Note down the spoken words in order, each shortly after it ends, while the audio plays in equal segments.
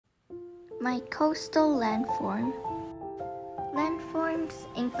My coastal landform. Landforms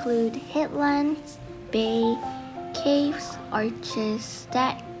include headlands, bay, caves, arches,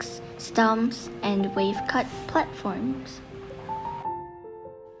 stacks, stumps, and wave-cut platforms.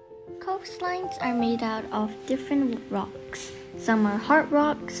 Coastlines are made out of different rocks. Some are hard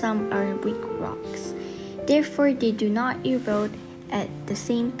rock, some are weak rocks. Therefore, they do not erode at the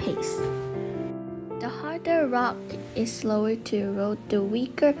same pace. The harder rock is slower to erode, the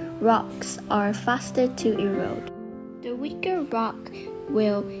weaker rocks are faster to erode. The weaker rock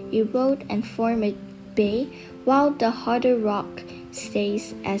will erode and form a bay, while the harder rock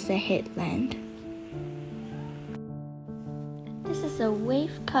stays as a headland. This is a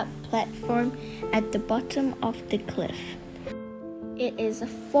wave-cut platform at the bottom of the cliff. It is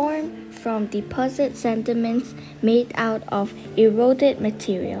formed from deposit sediments made out of eroded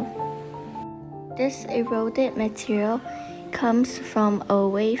material. This eroded material comes from a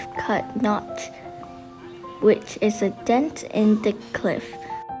wave-cut notch, which is a dent in the cliff.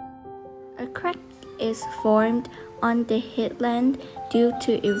 A crack is formed on the headland due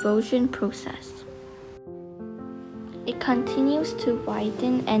to erosion process. It continues to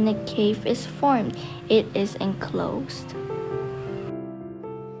widen and a cave is formed. It is enclosed.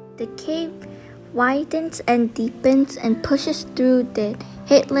 The cave widens and deepens and pushes through the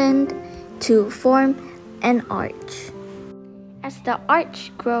headland to form an arch. As the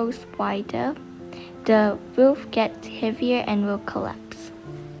arch grows wider, the roof gets heavier and will collapse.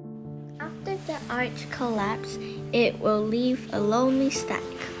 After the arch collapses, it will leave a lonely stack.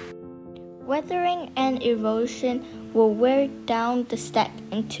 Weathering and erosion will wear down the stack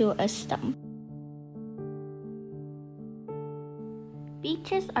into a stump.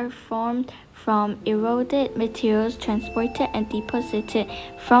 Beaches are formed from eroded materials transported and deposited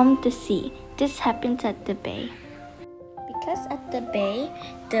from the sea. This happens at the bay. Because at the bay,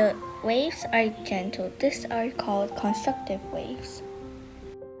 the waves are gentle. These are called constructive waves.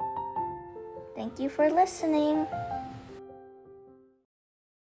 Thank you for listening.